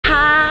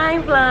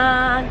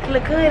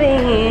look who it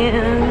is.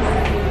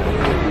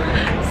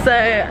 So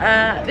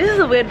this is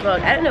a weird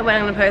vlog. I don't know when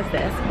I'm gonna post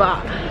this,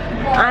 but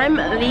I'm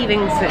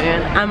leaving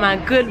soon and my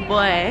good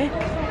boy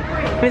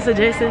Mr.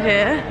 Joseph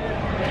here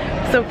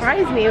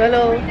surprised me with a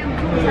little,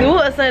 the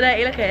water's so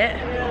dirty, look at it.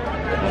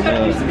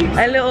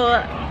 A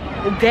little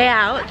day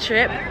out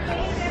trip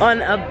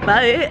on a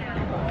boat.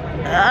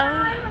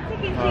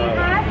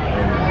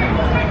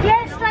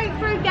 Yeah, straight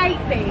through gate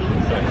B.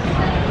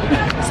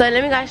 So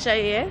let me guys show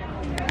you.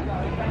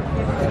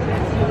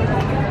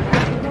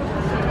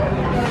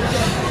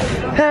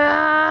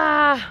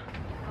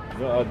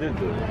 What I did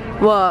though.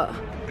 What?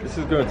 This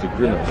is going to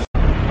Greenwich.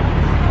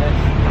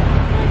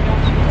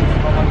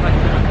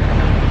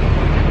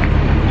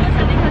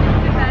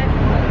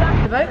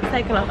 The boat's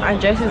taken off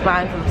and Joseph's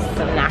buying some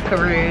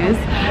snackaroos.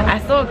 I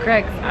saw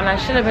Greg's and I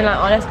should have been like,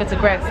 oh, let's go to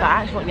Greg's. So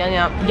I actually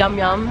want yum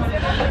yum,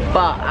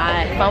 but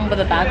I fumbled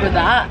the bag with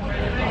that.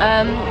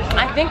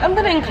 I think I'm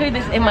gonna include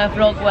this in my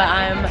vlog where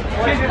I'm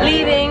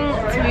leaving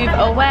to move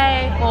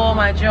away for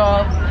my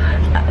job.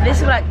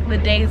 This is like the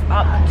days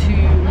up to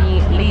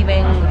me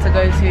leaving to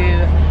go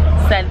to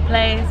said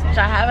place, which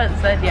I haven't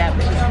said yet,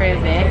 which is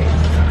crazy.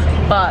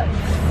 But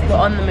we're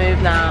on the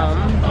move now.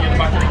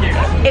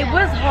 It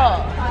was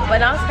hot, but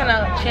now it's kind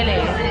of chilly.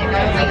 I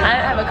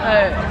don't have a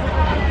coat.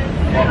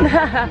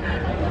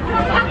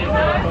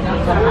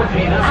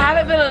 I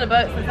haven't been on a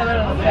boat since I've been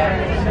on the boat.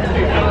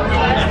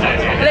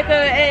 Look who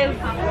it is.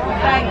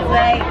 Thanks,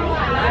 mate.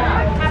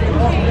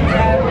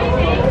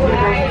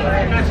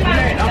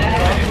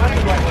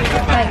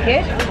 Thank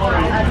you.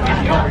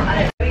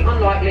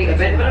 Unlikely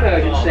event of an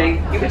emergency,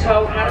 you were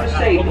told how to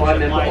proceed by a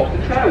member of the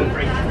crew.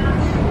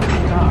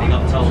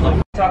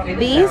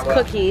 These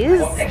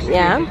cookies,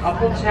 yeah,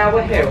 Up on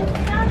Tower Hill.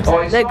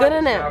 they're good,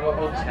 innit?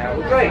 On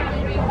Tower Green.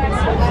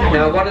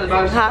 Now, one of the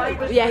most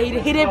Yeah,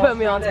 he did put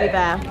me on, to be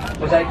fair.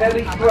 was a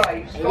very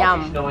brave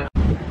Yum. Scottish knight.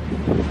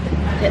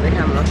 Hit the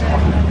camera. I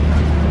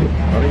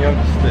think I'm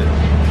stiff.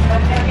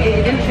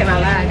 It didn't fit my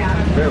leg.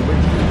 Very weak.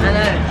 I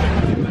know.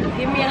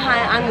 Give me a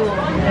high angle with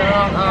your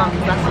wrong arm.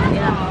 That's what,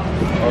 yeah.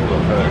 I've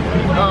got hurt.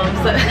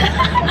 So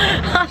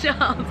how's your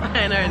arms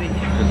iron already?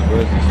 Because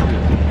where's the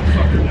stiff?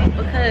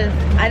 Because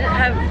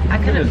I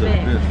couldn't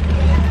fit.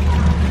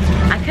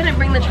 I couldn't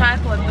bring the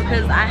tripod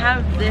because I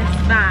have this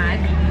bag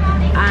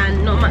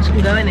and not much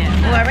can go in it.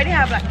 Well, I already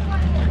have like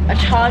a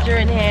charger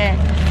in here,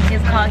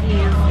 his car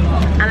keys,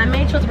 and I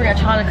made sure to bring a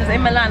charger because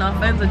in Milan our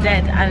phones were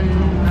dead and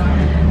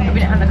we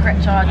didn't have the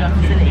correct charger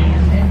facilities.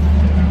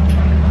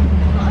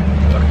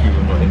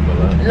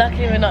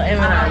 Lucky we're not in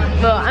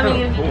Milan. Well, I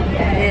mean,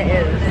 it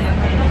is.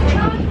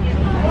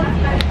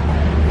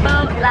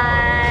 Boat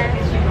life.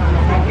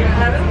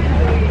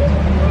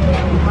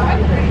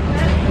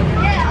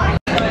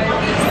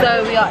 So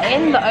we are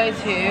in the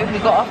O2, we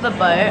got off the boat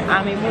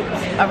and we walked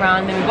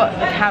around and we got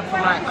the cab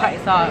from like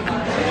Carrington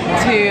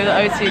to the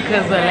O2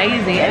 because we're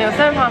lazy, and it was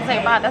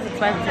 £7.75, that's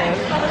expensive.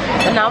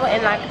 But now we're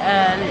in like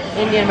an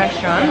Indian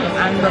restaurant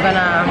and we're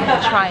gonna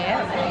try it.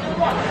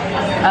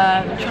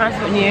 Try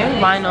something new,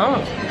 why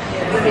not?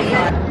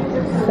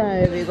 So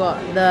we got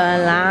the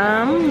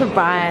lamb, the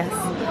rice,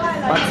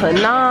 butter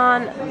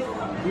naan.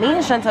 Me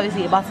and Chantal used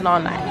to eat butter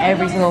naan like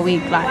every single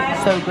week, like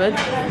so good.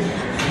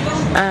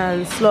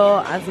 And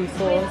slaw as in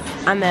sauce,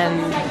 and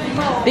then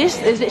this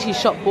is literally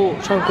shop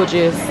bought tropical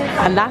juice,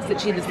 and that's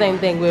literally the same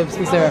thing with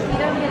some syrup.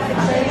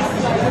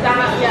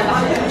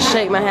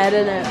 Shake my head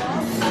in it.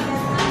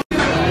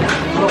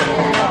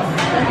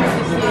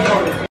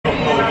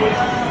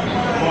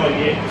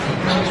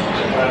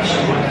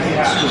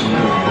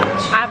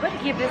 I would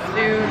give this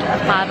food a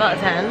 5 out of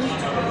 10.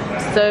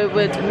 So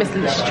would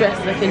Mr.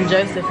 Stressed looking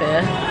Joseph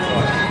here.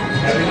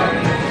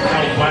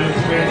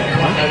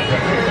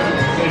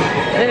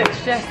 They look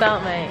stressed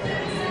out, mate.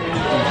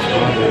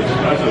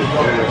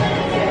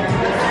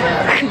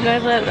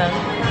 Guys, look them.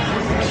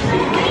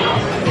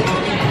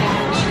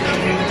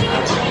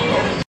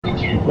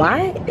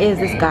 Why is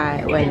this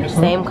guy wearing the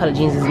same color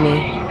jeans as me?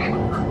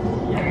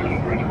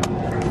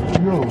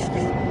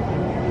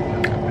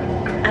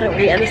 I don't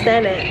really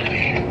understand it.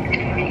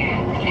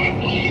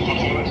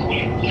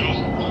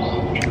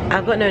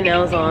 I've got no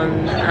nails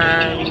on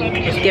and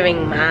it's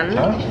giving man.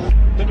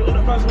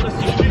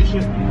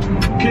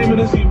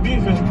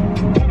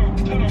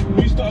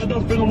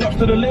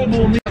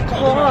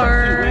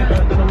 Car,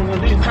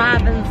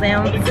 driving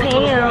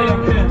downtown.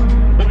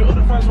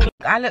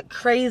 I look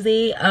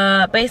crazy.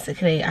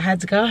 Basically, I had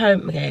to go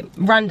home. Okay,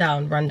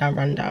 rundown.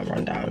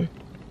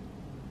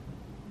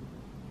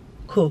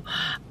 Cool.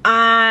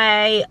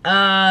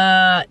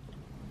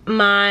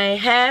 My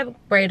hair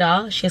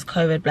braider, she has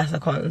COVID, bless her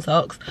cotton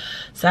socks.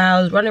 So I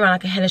was running around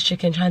like a headless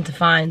chicken trying to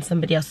find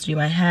somebody else to do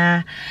my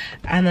hair.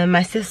 And then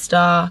my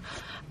sister,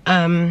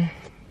 hold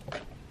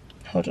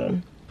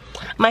on.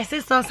 My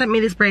sister sent me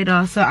this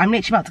braider, so I'm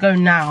literally about to go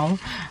now.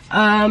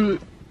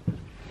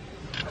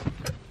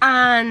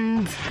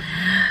 And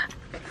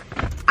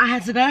I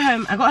had to go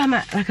home. I got home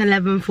at like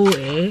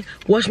 11:40,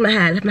 washed my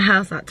hair, left my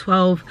house at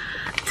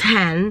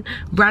 12:10,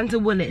 ran to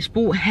Woolwich,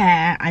 bought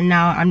hair, and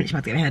now I'm literally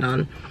about to get my hair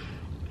done.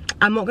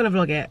 I'm not gonna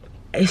vlog it.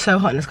 It's so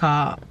hot in this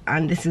car,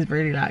 and this is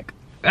really like,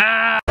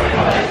 ah!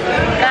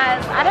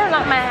 Guys, I don't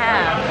like my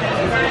hair.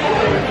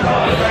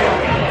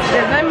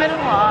 There's no middle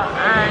part,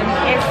 and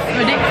it's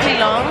ridiculously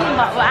long,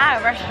 but we're at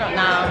a restaurant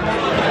now.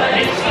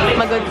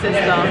 My good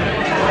sister.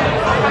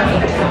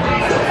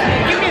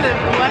 Give me the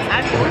worst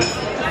accent.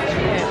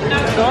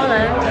 Go on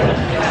then.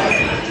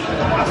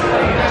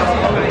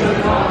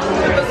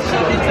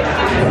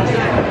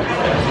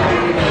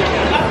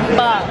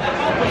 But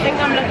I think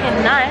I'm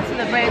looking nice with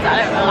the braids. I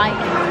don't like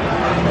it.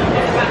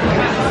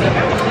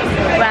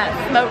 But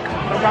smoke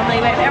rumbly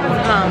wait for everyone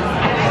to come.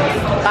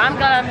 But I'm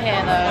glad I'm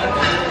here though.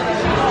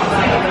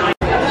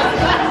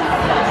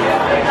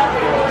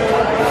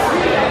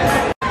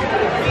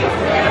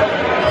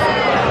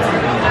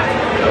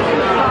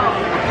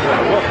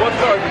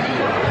 What's up?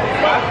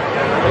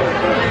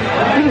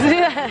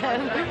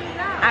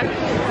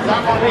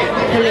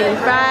 Hello,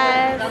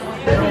 fries.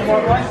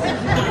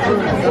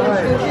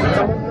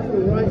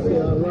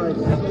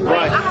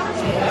 Right.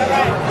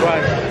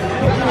 Right.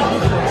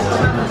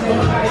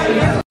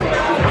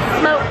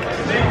 Smoke.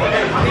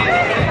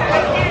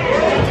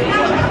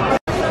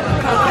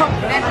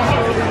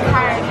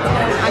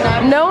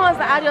 No one wants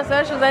to add your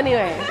socials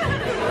anyway.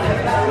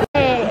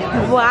 Hey,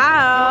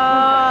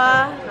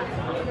 wow.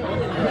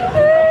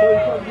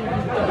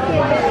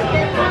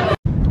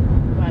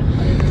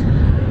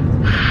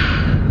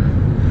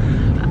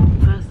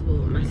 First of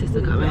all, my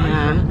sister cut my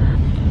hair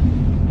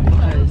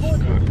because,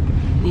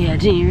 yeah,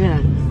 didn't you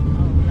realize?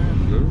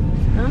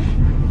 Huh?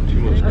 Too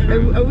much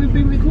crying. Are we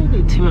being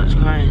recorded? Too much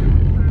crying.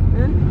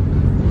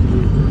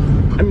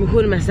 I'm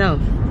recording myself.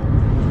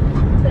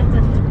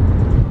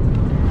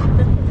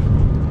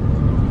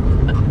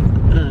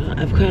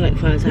 I've cried like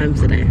 5 times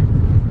today.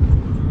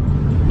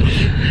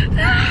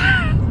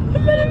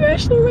 I'm an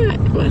emotional wreck.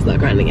 I might start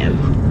crying again.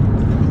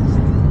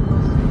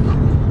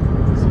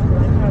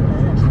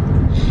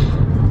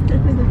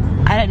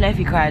 I don't know if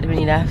you cried when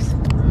you left.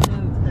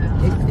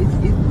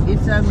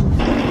 It's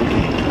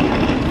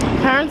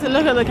Carrington,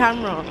 look at the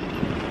camera.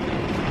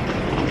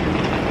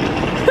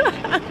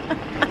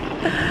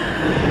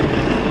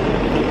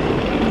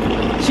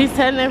 She's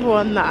telling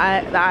everyone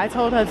that I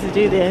told her to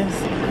do this,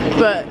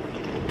 but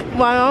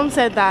my mom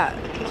said that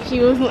she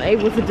wasn't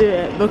able to do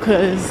it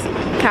because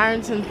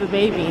Carrington's the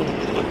baby.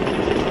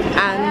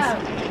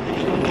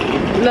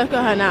 And look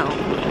at her now,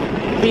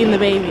 being the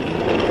baby.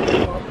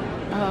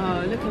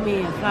 Oh, look at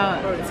me, I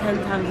flower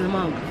 10 times a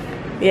month.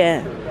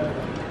 Yeah.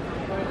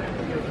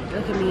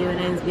 Look at me, my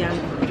name's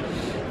Bianca.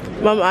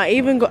 Mum, I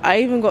even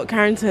got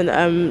Carrington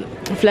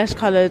flesh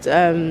coloured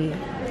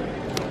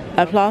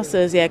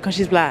plasters, yeah, because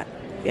she's black.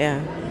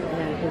 Yeah.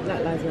 Yeah, because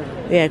Black Lives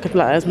Matter. Yeah, because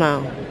Black Lives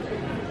Matter.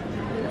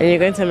 And you're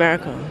going to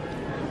America.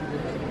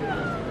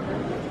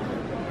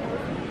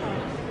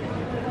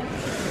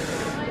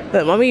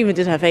 Look, Mummy even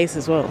did her face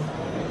as well.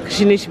 Because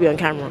she knew she'd be on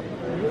camera.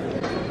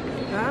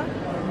 Huh?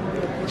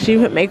 She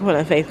put makeup on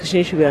her face because she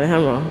knew she'd be on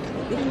camera.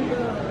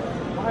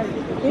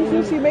 Did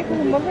you see makeup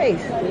on my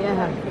face?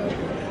 Yeah.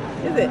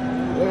 Is it?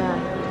 Yeah.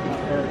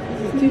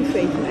 It's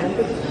Too-Faced, man.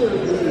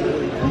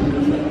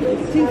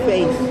 It's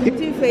Too-Faced. It's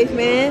Too-Faced,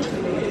 man.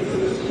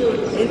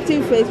 It's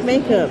Too-Faced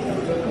makeup.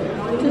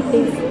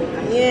 Too-Faced?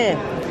 Yeah.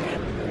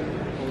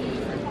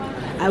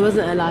 I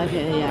wasn't alive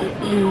here yet.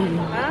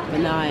 But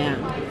now I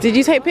am. Did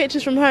you take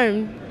pictures from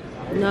home?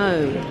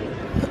 No.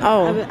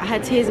 Oh. I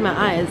had tears in my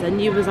eyes and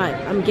you was like,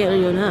 I'm getting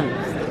on your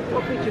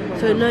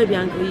nerves. So no,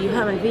 Bianca, you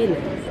hurt my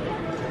feelings.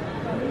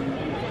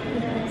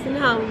 So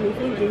now I'm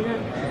thinking that.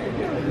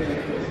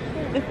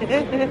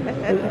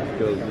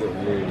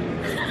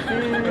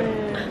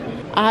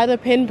 I had a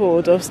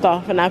pinboard of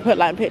stuff and I put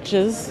like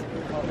pictures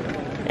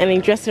and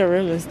in dressing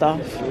room and stuff.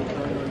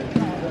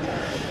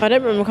 I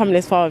don't remember coming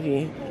this far with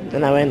you.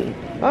 And I went,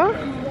 Huh?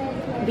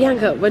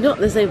 Bianca, we're not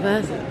the same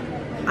person.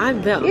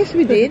 I'm built. Yes,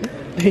 we did.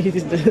 you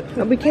did.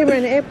 And we came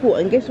around the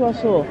airport and guess what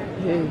I saw?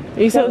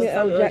 You saw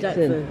Samuel L.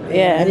 Jackson.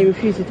 Yeah. And he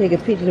refused to take a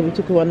picture and we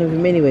took one of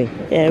him anyway.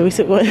 Yeah, we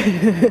took one.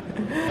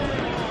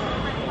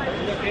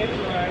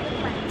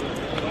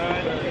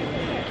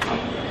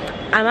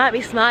 I might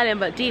be smiling,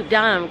 but deep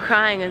down I'm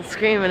crying and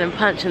screaming and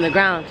punching the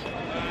ground.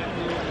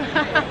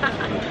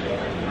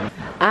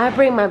 I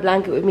bring my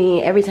blanket with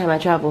me every time I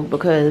travel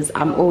because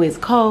I'm always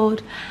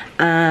cold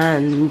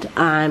and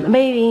I'm a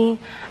baby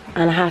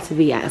and I have to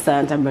be at a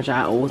certain temperature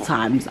at all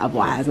times,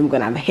 otherwise I'm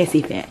gonna have a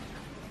hissy fit.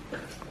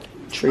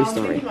 True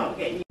story.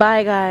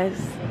 Bye guys.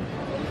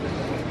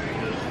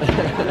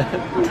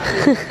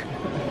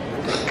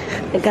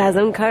 Guys,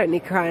 I'm currently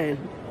crying.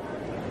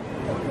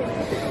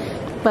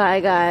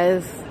 Bye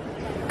guys.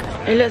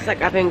 It looks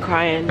like I've been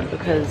crying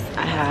because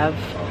I have.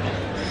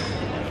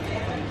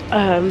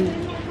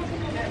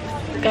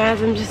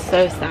 Guys, I'm just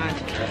so sad.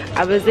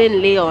 I was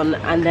in Lyon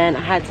and then I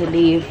had to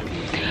leave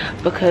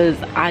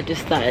because I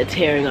just started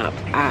tearing up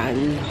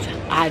and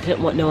I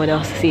didn't want no one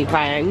else to see me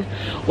crying.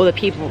 All the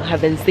people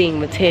have been seeing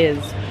the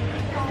tears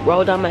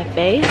roll down my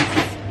face.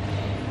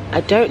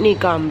 I don't need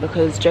gum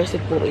because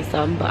Joseph bought me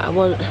some, but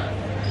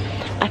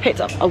I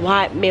picked up a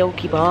white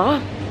Milky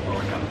Bar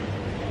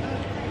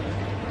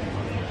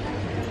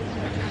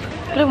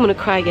I don't want to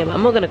cry again, but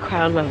I'm not going to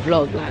cry on my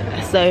vlog. Like,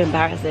 that's so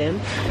embarrassing.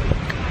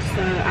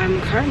 So I'm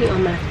currently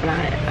on my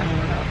flight.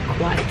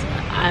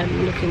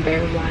 I'm looking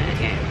very white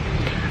again.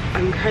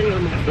 I'm currently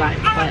on my flight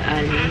quite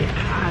early.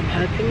 I'm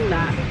hoping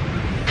that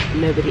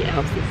nobody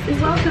else is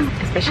sitting,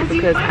 especially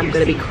because I'm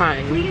going to be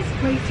crying.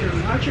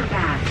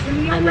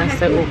 And that's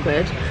so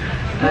awkward.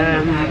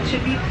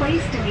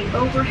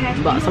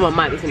 But someone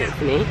might be sitting next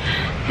to me.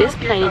 This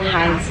plane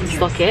has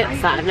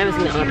sockets. I've never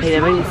seen it on a plane.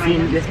 I've only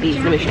seen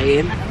USBs. Let me show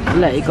you.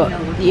 Look, you got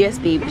the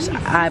USB, which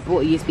I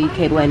bought a USB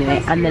cable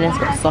anyway, and then it's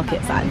got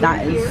sockets. Like,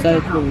 that is so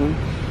cool.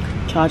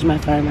 Charging my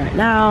phone right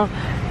now.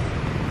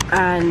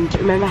 And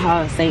remember how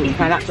I was saying if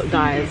my laptop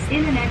dies,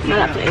 my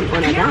laptop ain't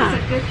gonna die.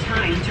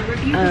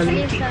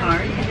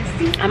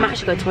 I'm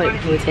actually going to toilet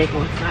before we take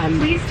off. I'm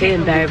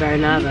feeling very, very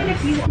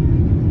nervous. We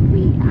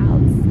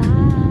outside.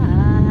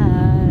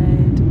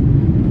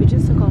 We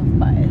just took off,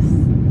 but you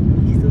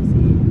can still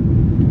see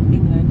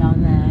it going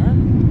down there.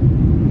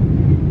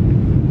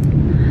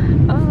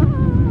 Oh,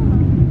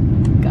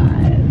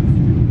 guys.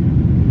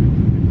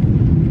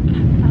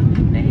 I'm a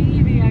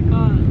baby, I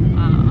can't.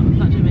 I'm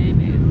such a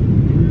baby.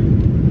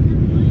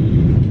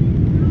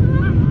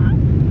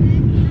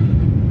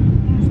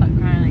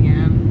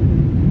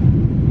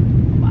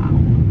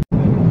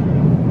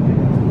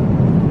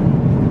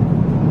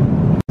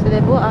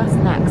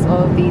 Snacks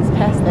of these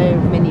pesto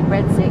mini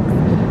breadsticks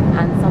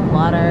and some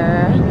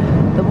water.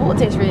 The water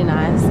tastes really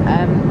nice.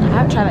 I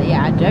haven't tried that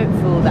yet. I don't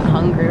feel that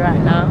hungry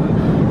right now,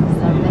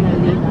 so I'm gonna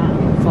leave that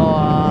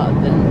for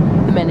the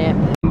minute.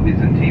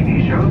 Movies and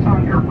TV shows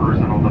on your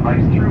personal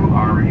device through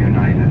our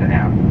United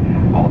app.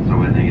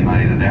 Also in the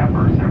United app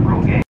are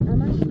several games.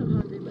 I'm actually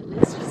not hungry, but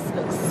this just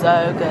looks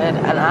so good,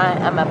 and I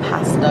am a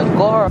pasta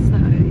girl. So you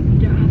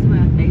don't have to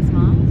wear a face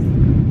mask.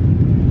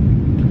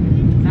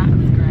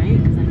 That's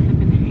great, because I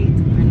flipping hate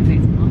wearing a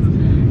face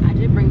mask. I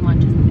did bring one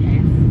just in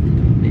case.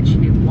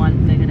 Literally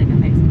one bigger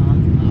face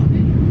mask. But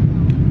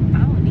I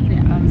don't need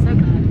it. I'm so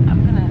glad.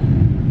 I'm gonna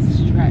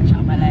stretch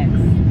out my legs.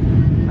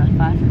 My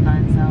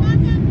 5'9" self.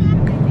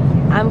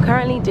 I'm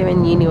currently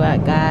doing uni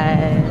work,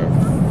 guys.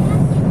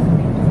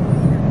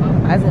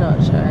 Why is it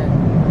not showing?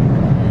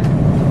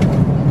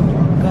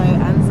 Go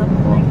and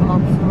support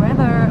Mob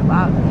Forever.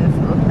 Wow,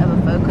 if ever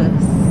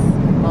focus.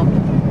 Mob or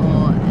go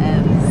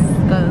and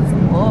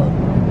support.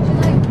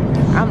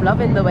 I'm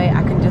loving the way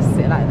I can just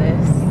sit like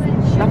this.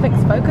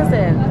 Nothing's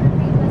focusing.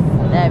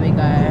 There we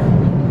go.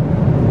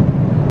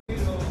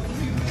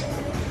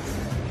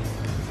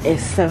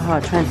 It's so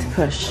hard trying to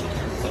push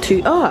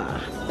to. Oh,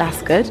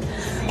 that's good.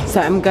 So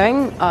I'm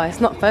going. Oh,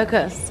 it's not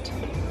focused.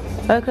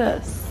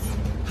 Focus.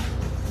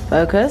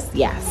 Focus.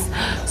 Yes.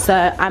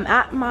 So I'm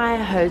at my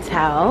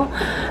hotel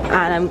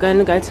and I'm going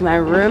to go to my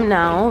room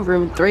now.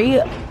 Room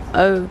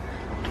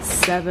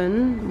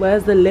 307.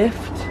 Where's the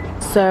lift?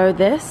 So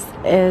this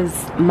is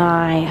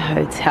my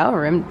hotel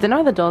room. Don't know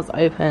if the door's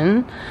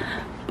open,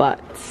 but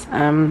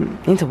I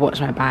need to watch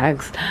my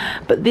bags.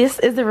 But this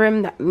is the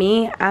room that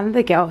me and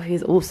the girl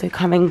who's also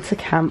coming to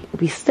camp will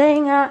be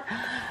staying at.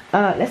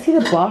 Let's see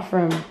the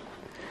bathroom.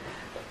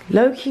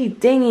 Low-key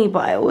dingy,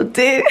 but it will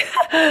do.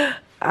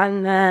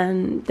 And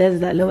then there's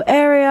that little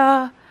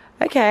area.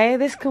 Okay,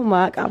 this can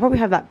work. I'll probably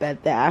have that bed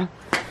there.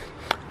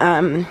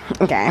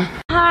 Okay.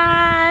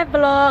 Hi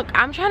vlog.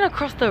 I'm trying to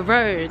cross the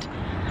road.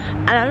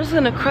 And I'm just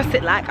gonna cross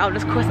it like I'll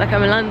just cross like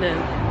I'm in London.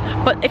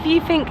 But if you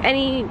think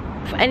any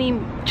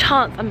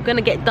chance I'm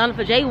gonna get done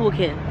for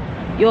jaywalking,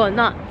 you're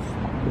nuts.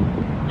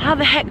 How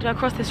the heck do I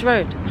cross this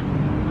road?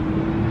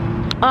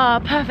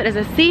 Perfect. There's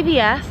a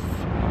CVS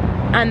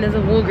and there's a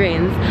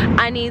Walgreens.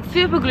 I need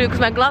super glue because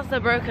my glasses are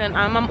broken.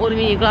 My mum ordered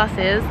me new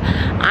glasses,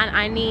 and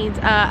I need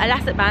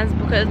elastic bands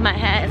because my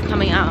hair is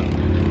coming out.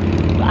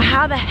 But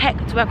how the heck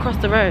do I cross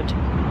the road?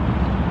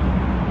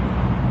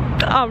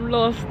 I'm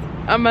lost.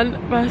 And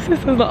my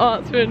sister's not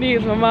answering,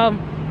 needs my mum.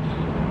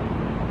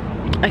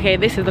 Okay,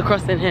 this is the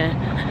crossing here.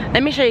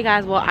 Let me show you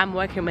guys what I'm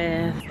working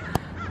with.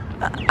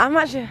 I'm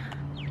actually.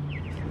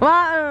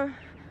 What,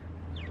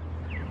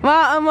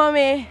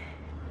 mommy?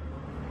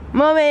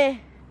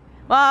 Mommy?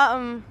 What,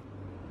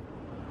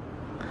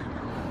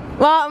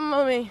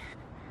 mommy?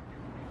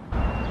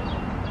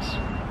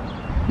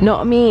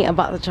 Not me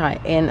about to try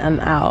in and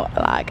out.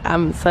 Like,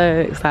 I'm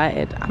so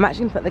excited. I'm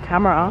actually gonna put the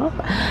camera up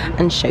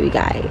and show you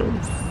guys.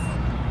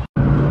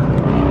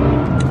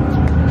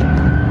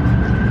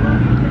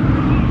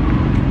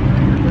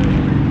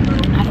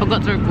 I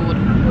forgot to record.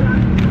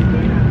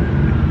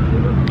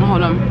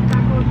 Hold on.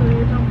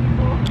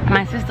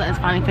 My sister is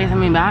finally facing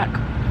me back.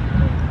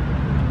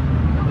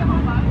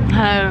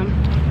 Hello,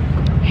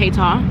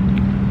 hater.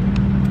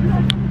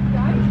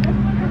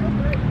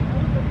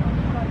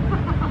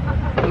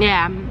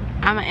 Yeah,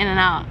 I'm in and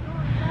out.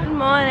 Good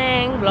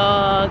morning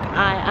vlog.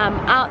 I am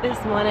out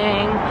this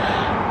morning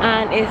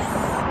and it's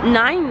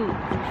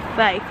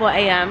 9:34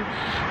 AM.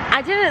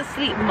 I didn't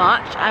sleep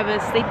much. I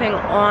was sleeping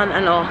on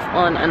and off,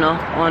 on and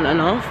off, on and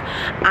off.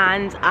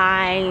 And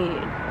I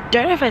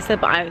don't know if I said,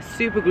 but I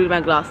super glued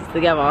my glasses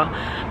together.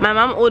 My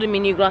mum ordered me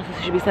new glasses,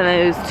 so she'll be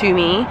sending those to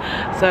me.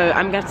 So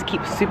I'm gonna have to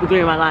keep super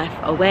gluing my life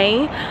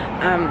away.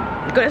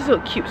 Got this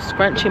little cute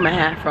scrunchie in my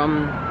hair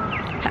from,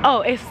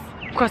 oh, it's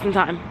crossing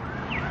time.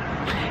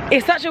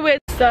 It's such a weird.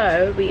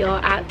 So we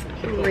are at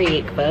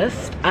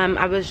breakfast.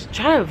 I was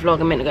trying to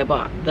vlog a minute ago,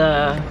 but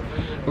the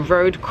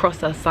road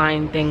crosser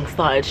sign thing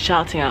started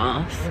shouting at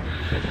us,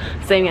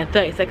 saying we had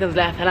 30 seconds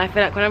left, and I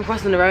feel like when I'm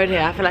crossing the road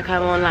here, I feel like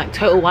I'm on like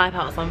total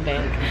wipeout or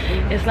something.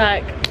 It's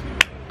like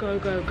go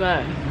go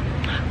go,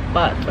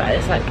 but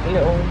it's like a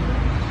little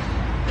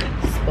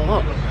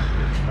spot.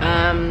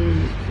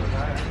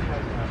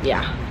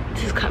 Yeah,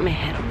 just cut my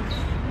head off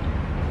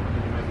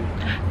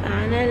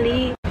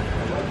finally.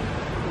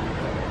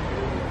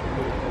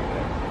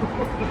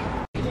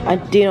 I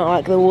do not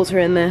like the water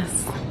in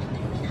this.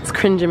 It's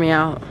cringing me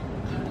out.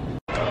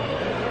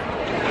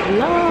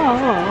 Vlog.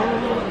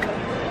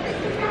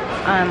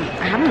 I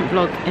haven't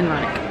vlogged in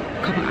like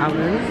a couple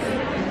hours,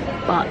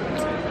 but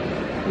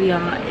we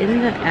are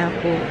in the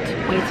airport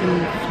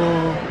waiting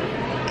for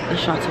the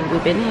shuttle.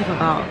 We've been here for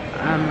about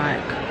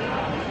like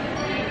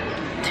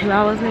 2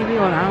 hours maybe,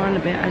 or an hour and a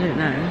bit, I don't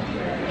know.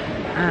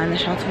 And the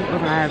shuttle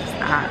arrives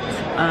at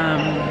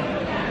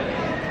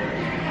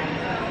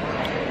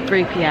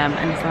 3 p.m.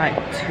 and it's like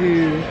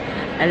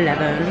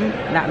 2:11.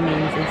 That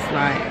means it's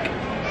like,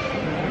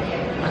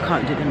 I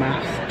can't do the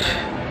maths.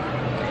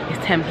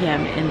 It's 10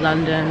 p.m. in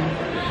London,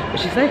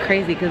 which is so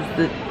crazy because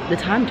the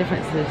time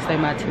difference is so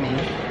mad to me.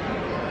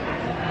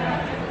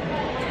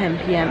 10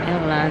 p.m.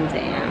 in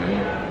London,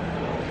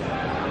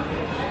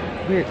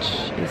 which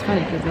is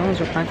funny because no one's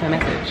replying to my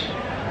message.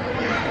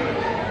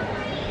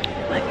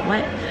 Like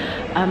what?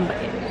 But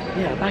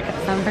yeah, back at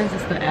San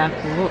Francisco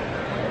airport.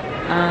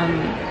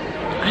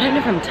 I don't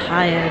know if I'm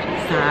tired,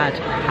 sad,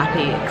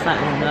 happy,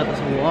 excited, or nervous,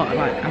 or what.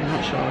 Like, I'm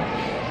not sure.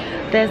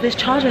 There's this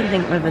charging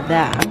thing over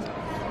there,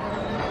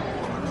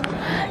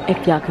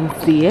 if y'all can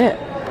see it,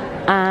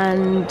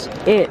 and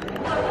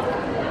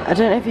I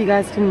don't know if you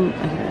guys can,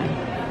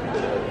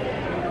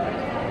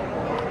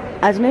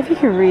 I don't know if you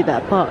can read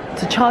that, but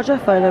to charge your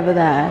phone over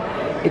there,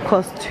 it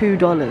costs $2.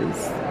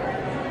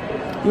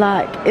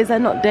 Like, is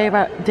that not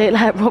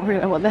daylight robbery?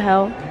 Like, what the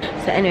hell?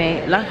 So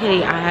anyway,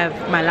 luckily I have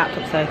my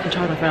laptop, so I can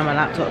charge my phone on my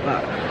laptop,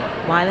 but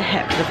why the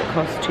heck does it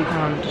cost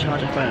 £2 to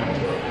charge a phone?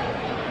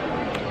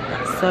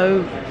 That's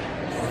so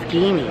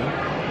schemy.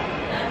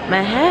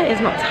 My hair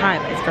is not tight,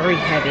 but it's very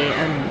heavy,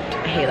 and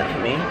I hate that for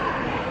me.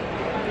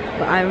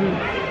 But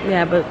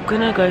yeah, but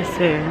gonna go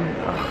soon.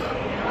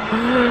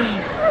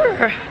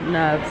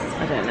 Nerves,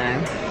 I don't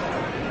know.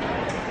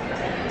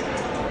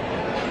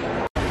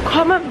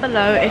 Comment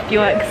below if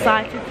you're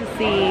excited to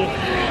see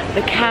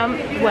the camp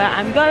where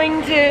I'm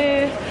going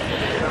to.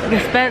 The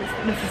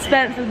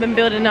suspense has been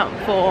building up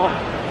for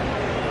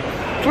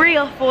 3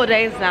 or 4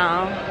 days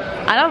now.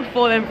 I don't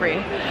 4 then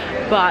 3,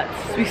 but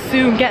we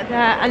soon get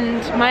there.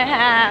 And my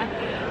hair,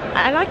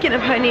 I like it in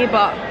a pony,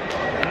 but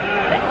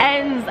the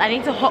ends, I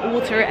need to hot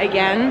water it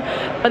again.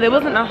 But there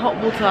wasn't a hot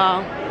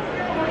water,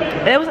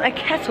 there wasn't a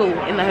kettle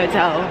in the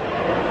hotel.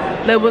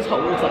 There was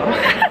hot water.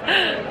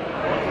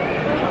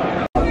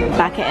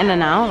 Back at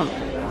In-N-Out.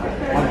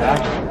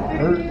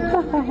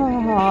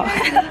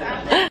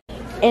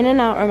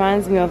 In-N-Out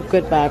reminds me of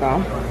Good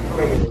Burger.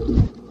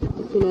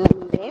 You know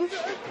what I mean?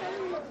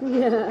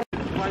 Yeah.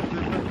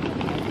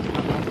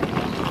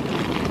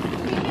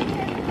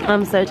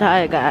 I'm so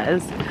tired,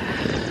 guys.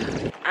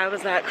 I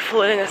was like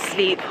falling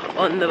asleep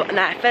on the,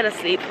 no, I fell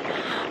asleep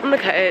on the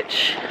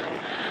coach.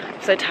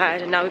 I'm so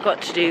tired, and now we've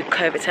got to do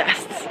COVID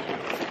tests.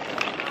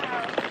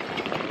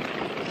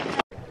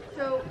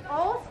 So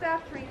all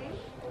staff training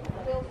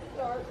will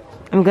start.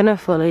 I'm gonna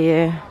follow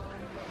you.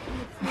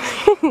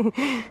 I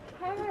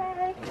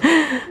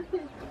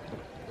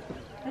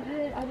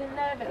didn't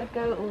know if it would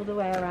go all the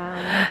way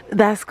around.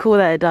 That's cool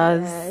that it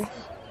does. Yeah.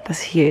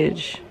 That's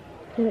huge.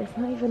 It's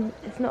not even,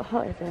 it's not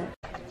hot, is it?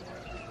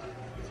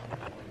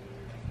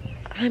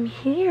 I'm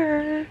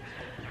here.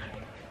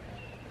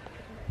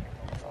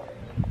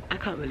 I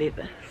can't believe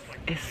this.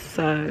 It's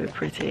so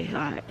pretty,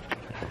 like,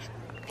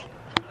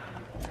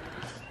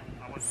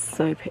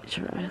 so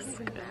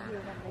picturesque.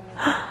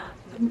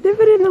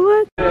 Living in the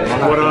woods.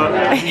 What up?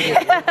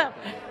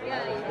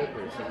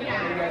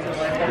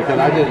 Because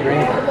I just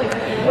drank.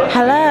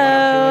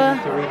 Hello.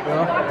 To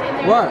refill.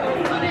 What?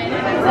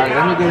 Right,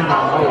 let me get in my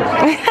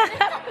nose.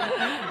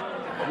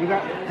 You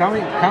got,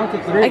 count to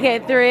 3. Okay,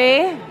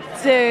 3,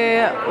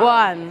 2,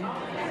 1.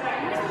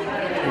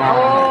 No.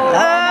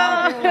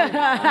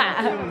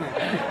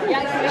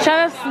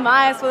 Trying to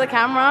smile for the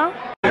camera.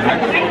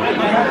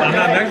 I'm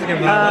not Mexican,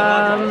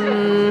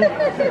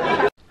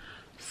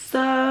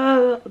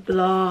 So,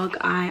 vlog,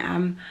 I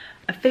am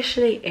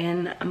officially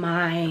in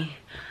my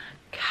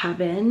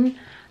cabin.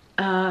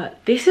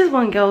 This is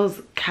one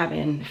girl's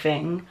cabin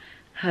thing,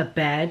 her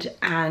bed,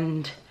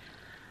 and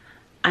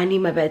I need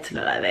my bed to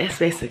look like this,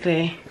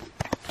 basically.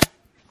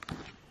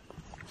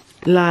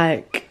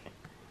 Like,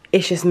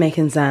 it's just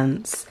making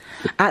sense.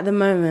 At the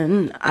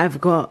moment,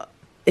 I've got,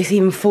 it's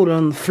even fallen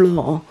on the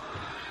floor.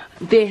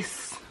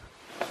 This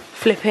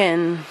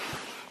flipping,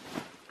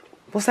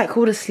 what's that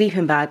called, a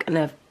sleeping bag, and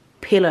a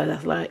pillow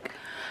that's like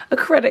a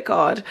credit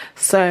card.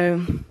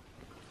 So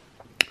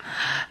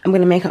I'm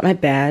gonna make up my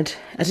bed.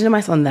 I don't know why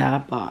it's on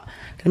there, but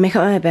I'm gonna make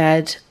up my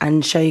bed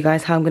and show you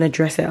guys how I'm gonna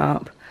dress it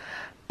up.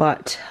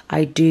 But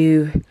I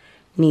do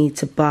need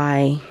to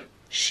buy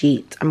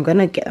sheets. I'm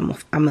gonna get them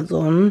off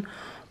Amazon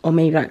or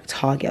maybe like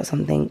Target or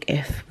something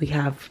if we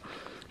have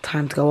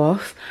time to go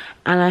off.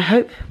 And I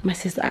hope my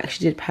sister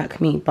actually did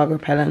pack me bug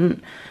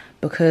repellent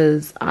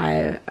because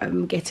I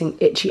am getting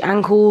itchy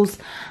ankles.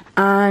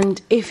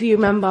 And if you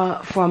remember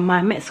from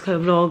my Mexico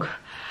vlog,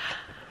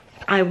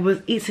 I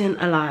was eaten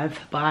alive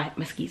by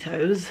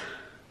mosquitoes,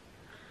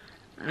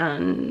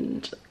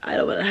 and I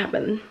don't want it to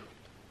happen.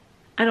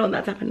 I don't want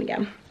that to happen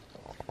again.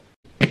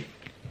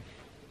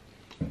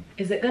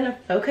 Is it gonna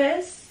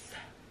focus?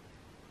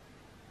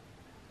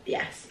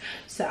 Yes.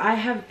 So I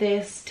have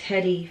this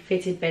Teddy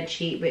fitted bed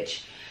sheet,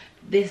 which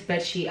this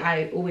bed sheet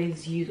I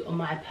always use on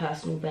my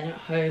personal bed at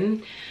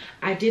home.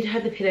 I did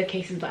have the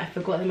pillowcases, but I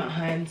forgot them at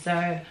home, so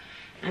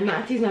I might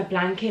have to use my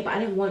blanket, but I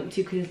don't want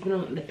to because it's been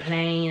on the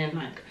plane and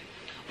like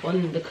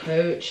on the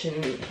coach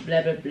and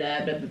blah blah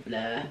blah blah blah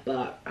blah.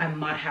 But I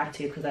might have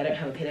to because I don't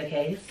have a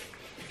pillowcase,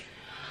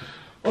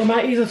 or I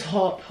might use a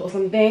top or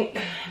something.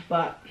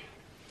 But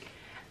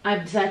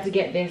I've decided to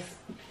get this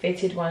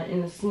fitted one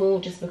in the small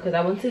just because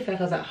I wanted to feel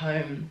like I was at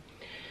home.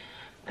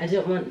 I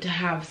didn't want to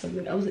have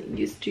something I wasn't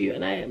used to,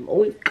 and I am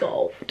always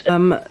cold.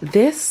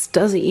 This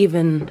doesn't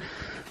even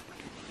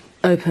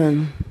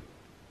open,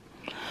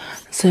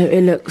 so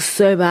it looks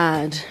so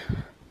bad.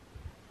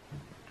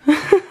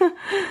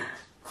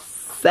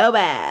 So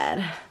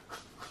bad.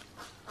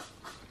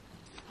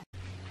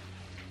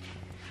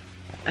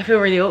 I feel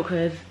really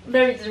awkward.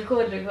 No, it's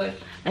recording. Okay.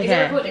 Is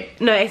it recording?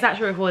 No, it's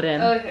actually recording.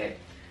 Oh, okay.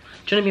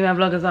 Do you want to be my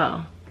vlog as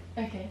well?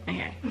 Okay.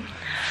 Okay.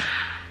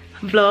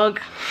 Vlog.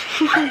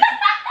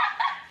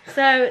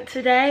 So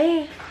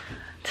today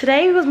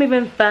was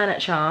moving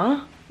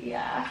furniture.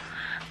 Yeah.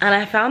 And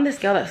I found this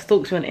girl that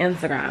stalks me on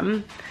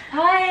Instagram.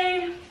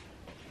 Hi.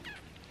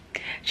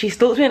 She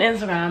stalked me on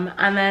Instagram,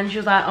 and then she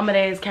was like, "Oh my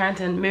days,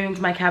 Carrington, moving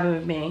to my cabin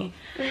with me,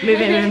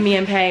 moving with me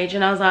and Paige."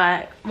 And I was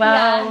like,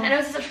 well, yeah, and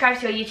also subscribe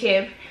to your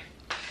YouTube.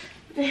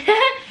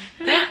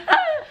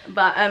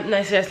 But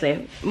no,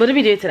 seriously, what did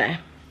we do today?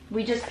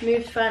 We just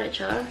moved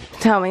furniture.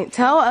 Tell my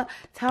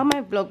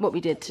vlog what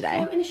we did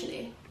today. Oh,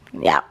 initially,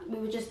 Yeah. we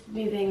were just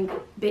moving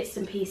bits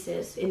and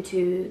pieces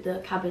into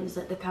the cabins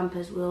that the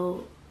campers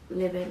will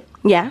live in.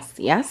 Yes,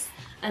 yes.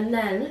 And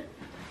then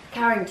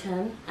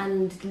Carrington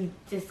and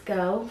this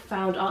girl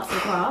found arts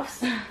and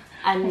crafts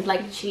and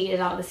like cheated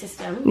out of the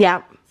system.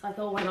 Yeah. So I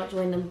thought, why not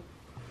join them?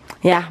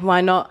 Yeah,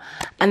 why not?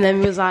 And then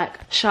we was like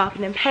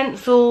sharpening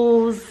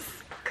pencils,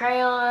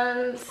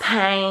 Crayons.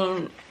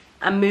 paint,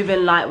 and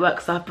moving light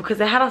work stuff because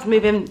they had us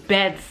moving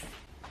beds.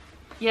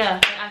 Yeah,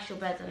 like actual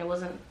beds, and it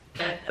wasn't.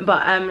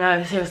 But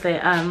no, seriously,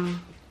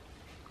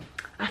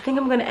 I think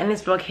I'm gonna end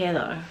this vlog here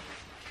though.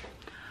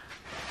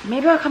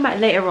 Maybe I'll come back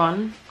later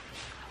on.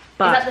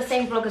 But is that the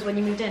same vlog as when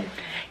you moved in?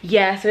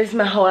 yeah, so this is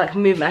my whole like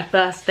my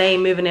first day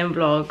moving in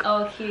vlog.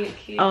 Oh, cute,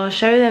 cute. I'll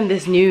show them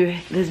this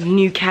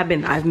new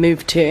cabin that I've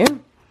moved to.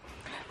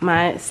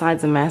 My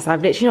side's a mess.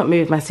 I've literally not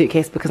moved my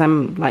suitcase because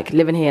I'm like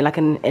living here like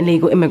an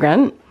illegal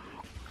immigrant.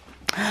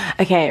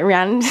 Okay,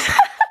 Rand.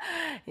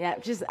 Yeah,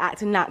 just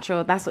acting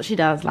natural. That's what she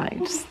does, like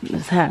just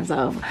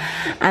herself.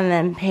 And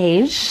then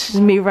Paige,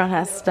 just move around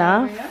her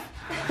stuff.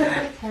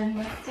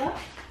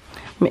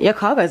 Your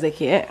cargos are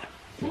cute.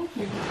 Thank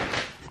you.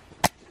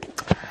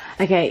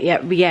 Okay,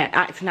 yeah,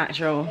 act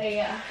natural. Oh,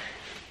 yeah.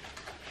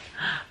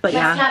 But My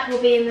yeah. snap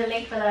will be in the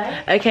link below.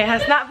 Okay, her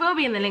snap will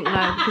be in the link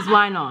below because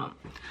why not?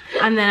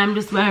 And then I'm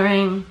just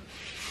wearing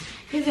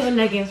these little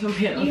leggings from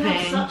Pure You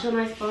have Thing. such a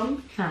nice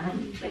bum.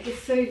 Thanks. Like,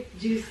 it's so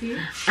juicy.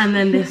 And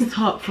then this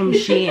top from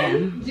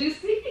Shein.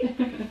 Juicy?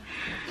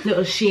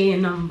 Little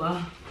Shein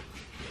number.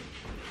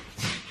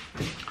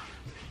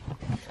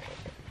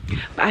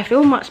 But I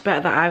feel much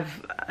better that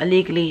I've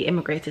illegally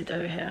immigrated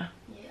over here.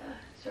 Yeah,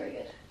 it's very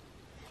good.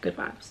 Good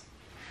vibes.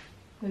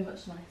 Very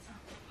much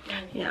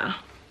nicer. Yeah.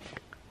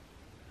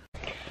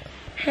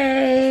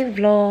 Hey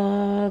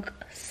vlog.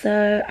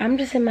 So I'm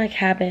just in my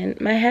cabin.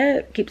 My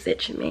hair keeps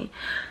itching me.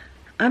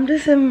 I'm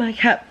just in my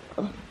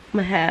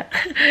my hair.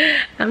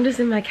 I'm just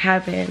in my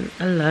cabin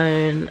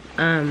alone.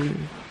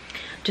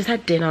 Just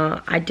had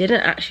dinner. I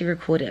didn't actually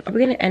record it, but we're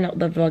gonna end up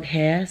the vlog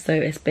here. So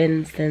it's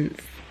been since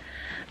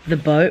the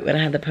boat when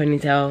I had the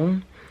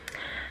ponytail.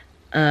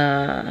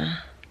 The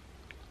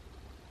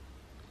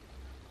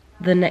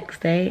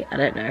next day, I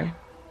don't know.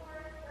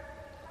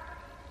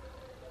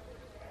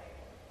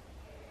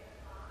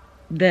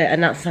 The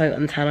announcement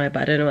on the tannoy,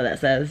 but I don't know what that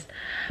says.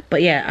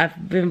 But yeah,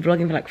 I've been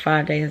vlogging for like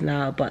 5 days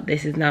now, but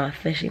this is now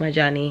officially my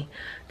journey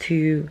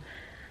to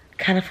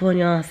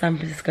California, San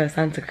Francisco,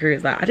 Santa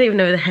Cruz. Like, I don't even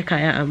know where the heck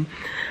I am.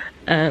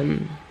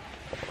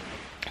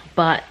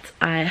 But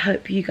I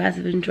hope you guys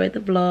have enjoyed the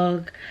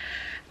vlog.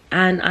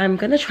 And I'm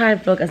gonna try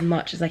and vlog as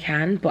much as I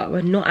can, but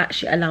we're not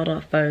actually allowed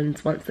our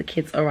phones once the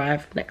kids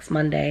arrive next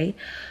Monday.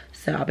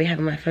 So I'll be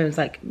having my phones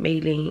like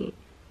mainly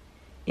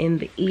in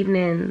the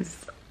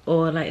evenings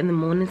or like in the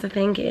mornings, I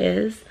think it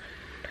is.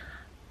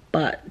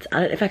 But I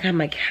don't know if I can have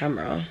my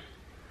camera.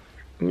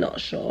 I'm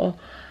not sure.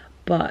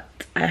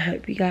 But I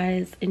hope you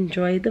guys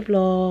enjoyed the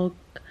vlog.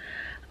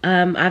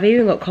 I've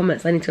even got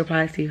comments I need to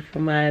reply to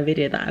from my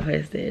video that I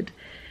posted.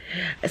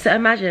 So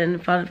imagine,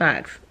 fun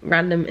facts,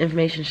 random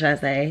information should I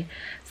say.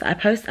 So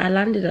I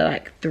landed at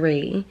like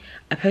 3.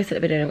 I posted a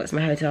video and I got to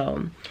my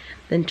hotel.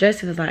 Then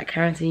Joseph was like,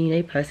 Carrington, you know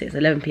you posted, it's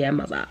 11 PM.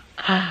 I was like,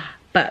 ah.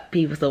 But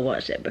people still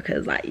watch it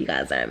because like you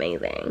guys are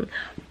amazing.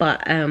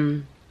 But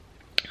I'ma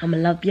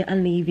love you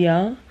and leave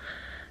you.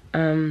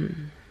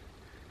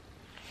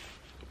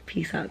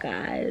 Peace out,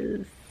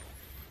 guys.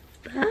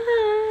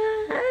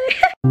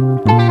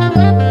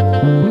 Bye.